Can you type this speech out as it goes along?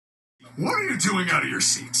What are you doing out of your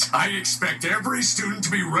seats? I expect every student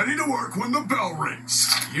to be ready to work when the bell rings.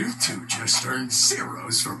 You two just earned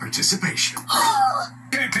zeros for participation.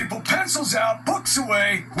 Okay, people, pencils out, books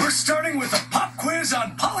away. We're starting with a pop quiz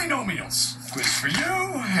on polynomials. Quiz for you,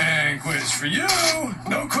 and quiz for you.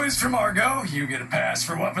 No quiz for Margot. You get a pass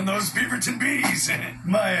for whooping those Beaverton bees.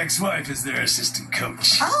 My ex-wife is their assistant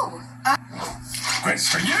coach. Oh, Quiz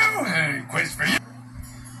for you, and quiz for you.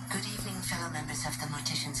 Good evening, fellow members of the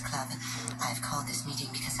Morticians Club. I've called this meeting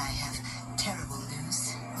because I have terrible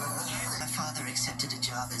news. My father accepted a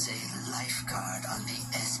job as a lifeguard on the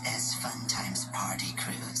SS Fun Times party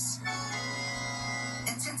cruise.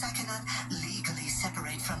 And since I cannot legally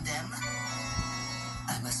separate from them,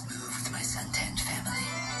 I must move with my suntanned family.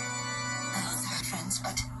 Sorry, friends,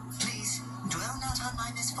 but please dwell not on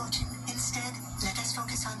my misfortune. Instead, let us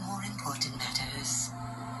focus on more important matters.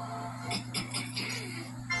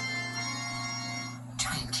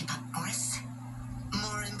 Try and keep up, Boris.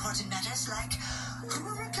 More important matters like who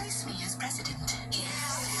will replace me as president?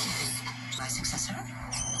 My successor?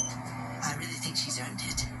 I really think she's earned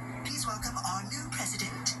it. Please welcome our new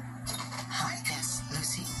president. I guess,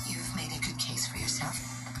 Lucy, you've made a good case for yourself.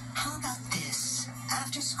 How about this?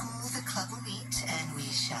 After school, the club will meet, and we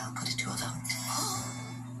shall put it to a vote.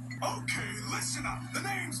 Okay, listen up. The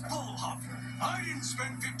name's Bolhofner. I didn't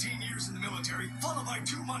spend 15 years in the military, followed by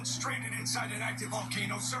 2 months stranded inside an active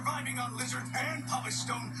volcano, surviving on lizard and polished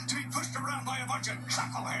stone to be pushed around by a bunch of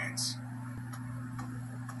chuckleheads.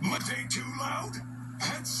 My day too loud?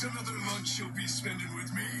 That's another lunch you'll be spending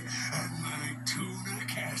with me and my tuna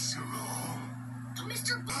casserole.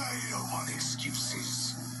 Mr. I don't want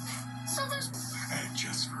excuses. So there's... And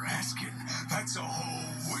just for asking, that's a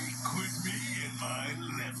whole week with me and my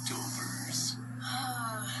leftovers.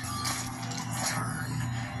 Turn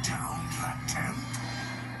down the temp.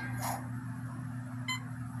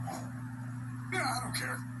 Yeah, I don't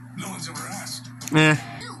care. No one's ever asked.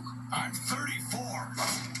 I'm 34.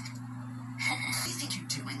 What do you think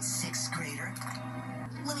you're doing, 6th grader?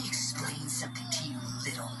 Let me explain something to you,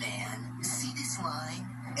 little man. See this line?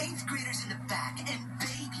 8th graders in the back and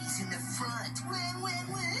babies in the front.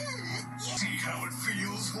 See how it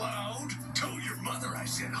feels loud? Tell your mother I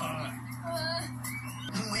said hi.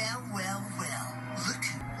 Well. Look,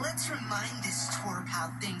 let's remind this twerp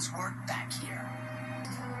how things work back here.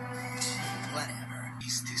 Whatever.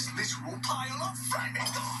 Is this literal pile of friendly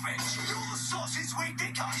garbage? Your sauce is weak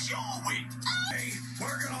because you're weak. Hey,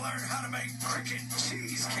 we're gonna learn how to make cricket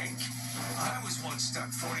cheesecake. I was once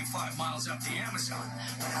stuck 45 miles up the Amazon,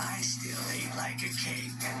 but I still ate like a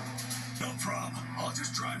king. No problem. I'll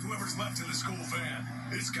just drive whoever's left in the school van.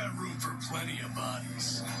 It's got room for plenty of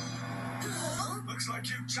bodies. Looks like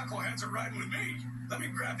you chuckleheads are riding with me. Let me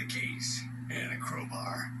grab the keys and a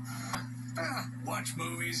crowbar. Watch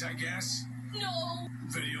movies, I guess. No.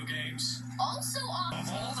 Video games. Also on... Of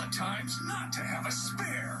all the times not to have a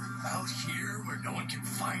spare. Out here where no one can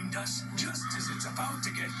find us, just as it's about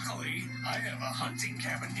to get gully, I have a hunting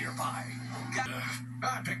cabin nearby.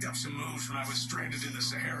 I picked up some moves when I was stranded in the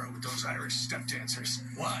Sahara with those Irish step dancers.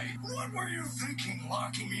 Why? What were you thinking,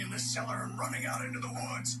 locking me in the cellar and running out into the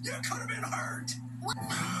woods? You could have been hurt.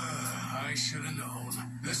 I should have known.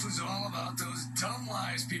 This was all about those dumb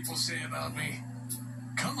lies people say about me.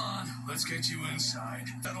 Come on, let's get you inside.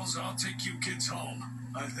 Settles, I'll take you kids home.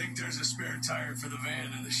 I think there's a spare tire for the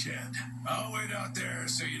van in the shed. I'll wait out there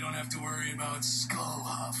so you don't have to worry about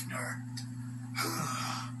Bolhofner.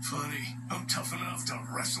 Funny, I'm tough enough to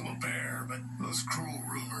wrestle a bear, but those cruel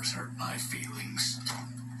rumors hurt my feelings.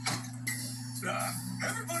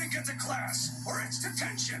 Everybody get to class, or it's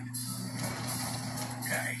detention.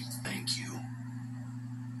 Okay, thank you.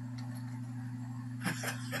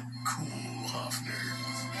 Cool, Hofner.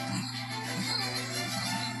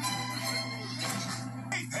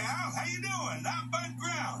 Hey, pal, how you doing? I'm Bud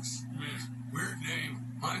Grouse. Weird name.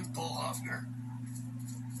 Mine's Bolhofner.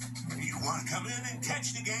 You want to come in and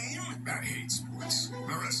catch the game? I hate sports.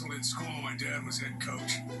 I wrestled in school when my dad was head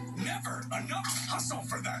coach. Never enough hustle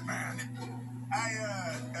for that man.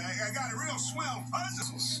 I got a real swell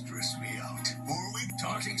puzzle. Stress me out.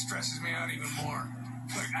 Talking stresses me out even more.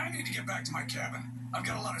 Look, I need to get back to my cabin. I've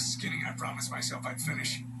got a lot of skinning I promised myself I'd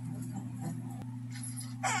finish.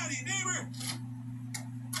 Howdy, neighbor.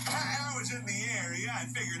 I was in the area. I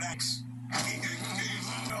figured I'd...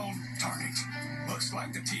 Oh, darn it. Looks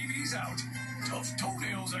like the TV's out. Tough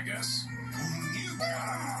toenails, I guess.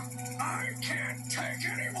 I can't take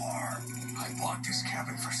anymore. I bought this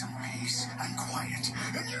cabin for some peace and quiet,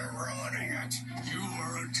 and you're ruining it. You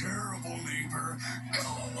are a terrible neighbor. Go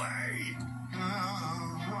away.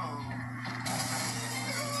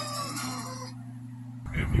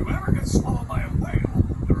 If If you ever get swallowed by a whale,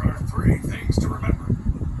 there are three things to remember.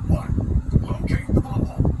 One, locate the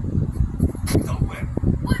blowhole. The lip.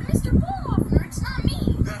 What, Mr. Bolhofner? It's not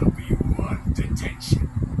me. That'll be one detention.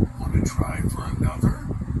 Want to try for another?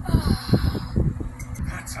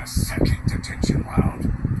 That's a second detention, Loud.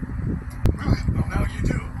 Well, now you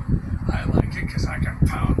do. I like it because I can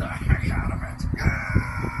pound the heck out of it.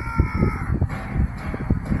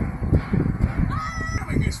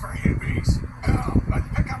 Filming is for hippies. Now, let's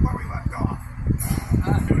pick up where we left off.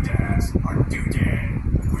 Doodads are doodad.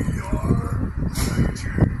 We are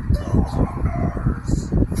raging Bolhofners.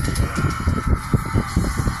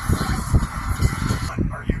 What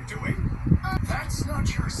are you doing? That's not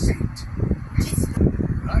your seat.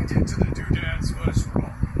 What I did to the doodads was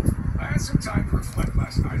wrong. I had some time to reflect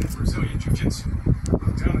last night in Brazilian Jiu-Jitsu.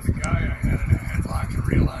 Looked down at the guy I had in a headlock and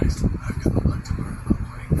realized I've got a lot to learn about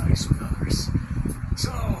playing nice with others.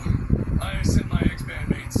 So, I sent my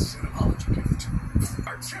ex-bandmates an apology gift.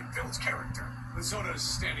 Our chip builds character, but so does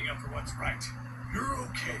standing up for what's right. You're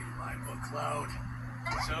okay, my book, Loud.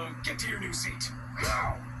 So, get to your new seat.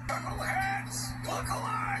 Go! Knuckleheads! Look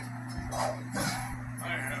alive!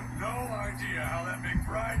 I have no idea how that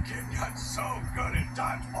McBride kid got so good at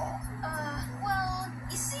dodgeball. Well,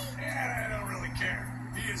 you see... Yeah, I don't really care.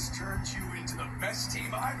 He has turned you into the best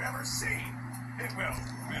team I've ever seen. Well,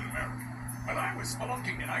 in America. When I was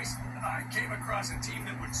spelunking in Iceland, I came across a team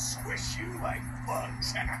that would squish you like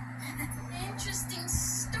bugs. Interesting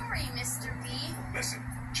story, Mr. B. Listen,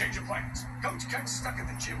 change of plans. Coach got stuck at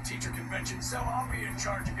the gym teacher convention, so I'll be in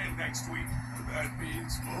charge again next week. That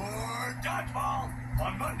means more dodgeball.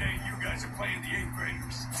 On Monday, you guys are playing the 8th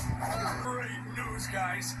graders. Great news,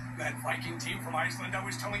 guys. That Viking team from Iceland I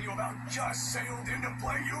was telling you about just sailed in to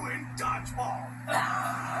play you in dodgeball.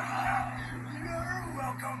 You're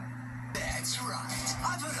welcome. That's right.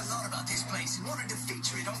 I've heard a lot about this place and wanted to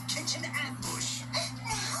feature it on Kitchen Ambush.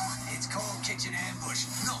 It's called Kitchen Ambush,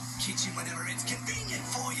 not Kitchen whenever it's convenient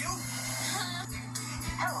for you.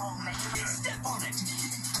 Hello, mate. Step on it.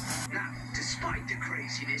 Now, despite the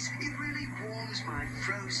craziness, it really warms my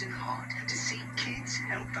frozen heart to see kids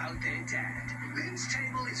help out their dad. Lynn's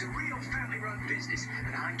Table is a real family-run business,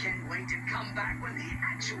 and I can't wait to come back when the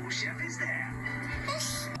actual chef is there.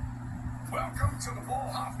 Welcome to the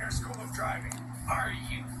Bolhofner School of Driving. Are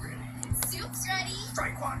you ready? Soup's ready.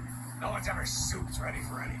 Strike one. No one's ever soup's ready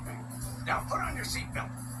for anything. Now put on your seatbelt.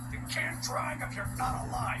 You can't drive if you're not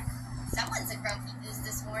alive. Someone's a grumpy goose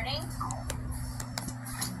this morning.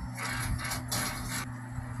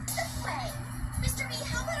 Way. Mr. B,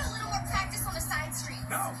 how about a little more practice on the side streets?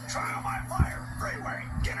 No, try on my flyer. Freeway.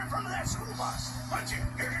 Get in front of that school bus. Punch it.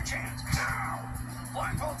 Here's your chance. Now.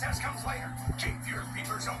 Blindfold test comes later. Keep your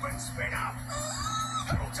peepers open. Speed up.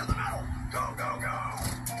 Pedal to the metal. Go, go, go.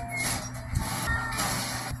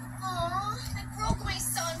 Aw, I broke my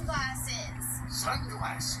sunglasses.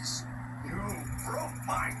 Sunglasses. You broke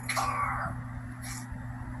my car.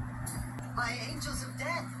 My angels of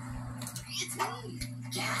death. It's me.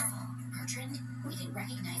 Yeah. Bertrand, we didn't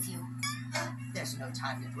recognize you. There's no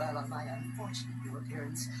time to dwell on my unfortunate new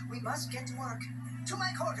appearance. We must get to work. To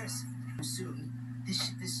my quarters. Soon. This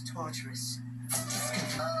ship is torturous.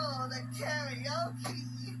 Oh, the karaoke!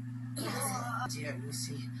 Dear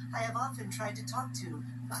Lucy, I have often tried to talk to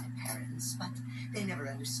my parents, but they never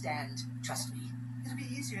understand. Trust me, it'll be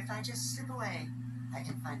easier if I just slip away. I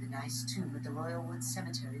can find a nice tomb at the Royal Wood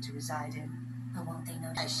Cemetery to reside in. But won't they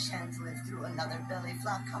know? I shan't live through another belly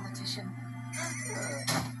flop competition.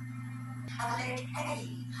 Hey!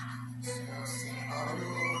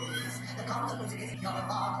 The compliment is your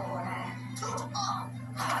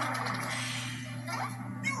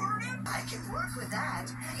You heard him? I can work with that.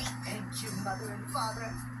 Thank you, Mother and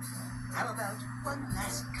Father. How about one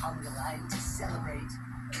last conga line to celebrate?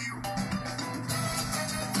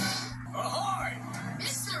 Ahoy!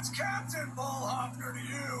 Mr. It's Captain Bolhofner to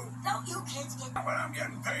you. Don't you kids get... What I'm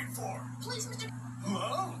getting paid for. Please, Mr.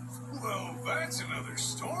 Love? Well, that's another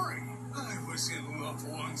story. I was in love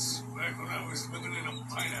once, back when I was living in a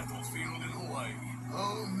pineapple field in Hawaii.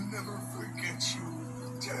 I'll never forget you,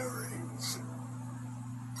 Terry.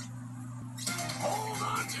 Hold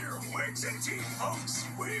on to your wigs and teeth, folks.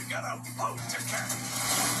 We've got a boat to catch.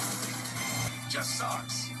 Just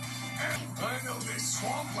sucks. And I know this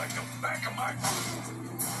swamp like the back of my...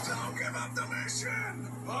 Don't give up the mission!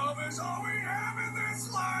 Love is all we have in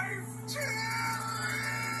this life! Terry!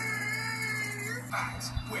 But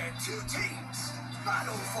we're two teams.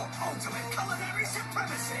 Battle for ultimate culinary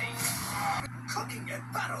supremacy. Cooking at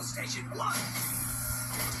Battle Station 1.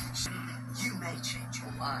 You may change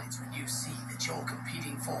your minds when you see that you're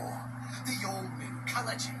competing for The all-new,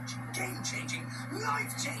 color-changing, game-changing,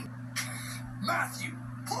 life-changing... Matthew,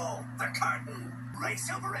 pull the curtain! Race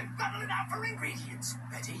over and battle it out for ingredients.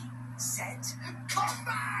 Ready, set,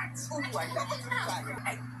 combat! Oh, I love a good fight.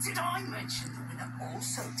 And did I mention the winner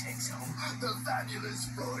also takes home the fabulous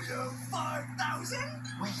Royal 5,000?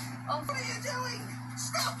 Wait. Oh, what are you doing?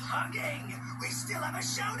 Stop hugging! We still have a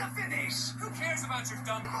show to finish! Who cares about your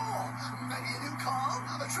done more? Maybe a new car?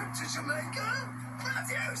 A trip to Jamaica?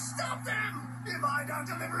 Matthew, stop them! If I don't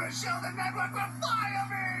deliver a show, the network will fire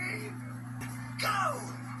me! Go!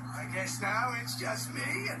 I guess now it's just me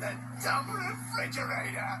and the dumb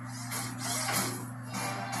refrigerator.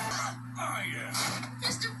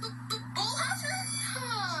 Mr. Bolhofner?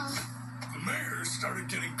 The mayor started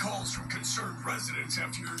getting calls from concerned residents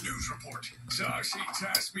after your news report. So she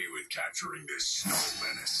tasked me with capturing this snow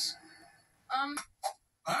menace.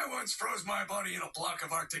 I once froze my body in a block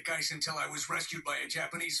of Arctic ice until I was rescued by a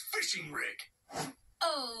Japanese fishing rig.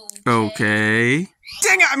 Okay.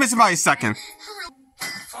 Dang it, I missed it by a second.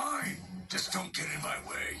 Fine, just don't get in my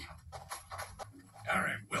way.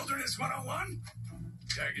 Alright, Wilderness 101.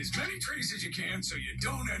 Tag as many trees as you can so you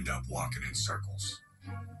don't end up walking in circles.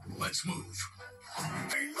 Let's move. I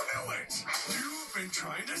knew it! You've been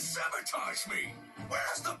trying to sabotage me!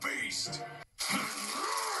 Where's the beast?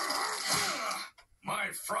 My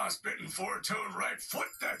frostbitten four-toed right foot,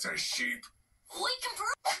 that's a sheep. We can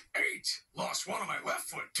prove... 8. Lost one on my left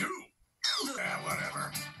foot, too. Yeah,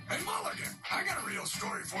 whatever. Hey, Mulligan, I got a real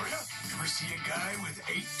story for you. Ever see a guy with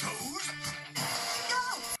 8 toes?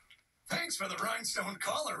 Go! Thanks for the rhinestone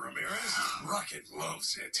collar, Ramirez. Rocket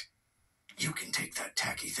loves it. You can take that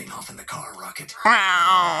tacky thing off in the car, Rocket.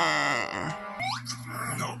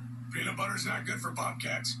 Nope. Peanut butter's not good for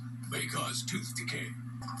bobcats. May cause tooth decay.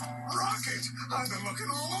 Rocket, I've been looking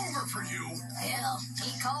all over for you. Hell,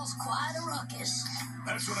 he caused quite a ruckus.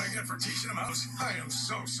 That's what I get for teaching him out. I am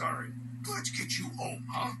so sorry. Let's get you home,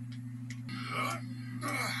 huh?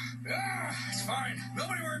 It's fine.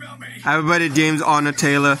 Nobody worry about me. Everybody, James Arnold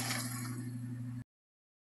Taylor.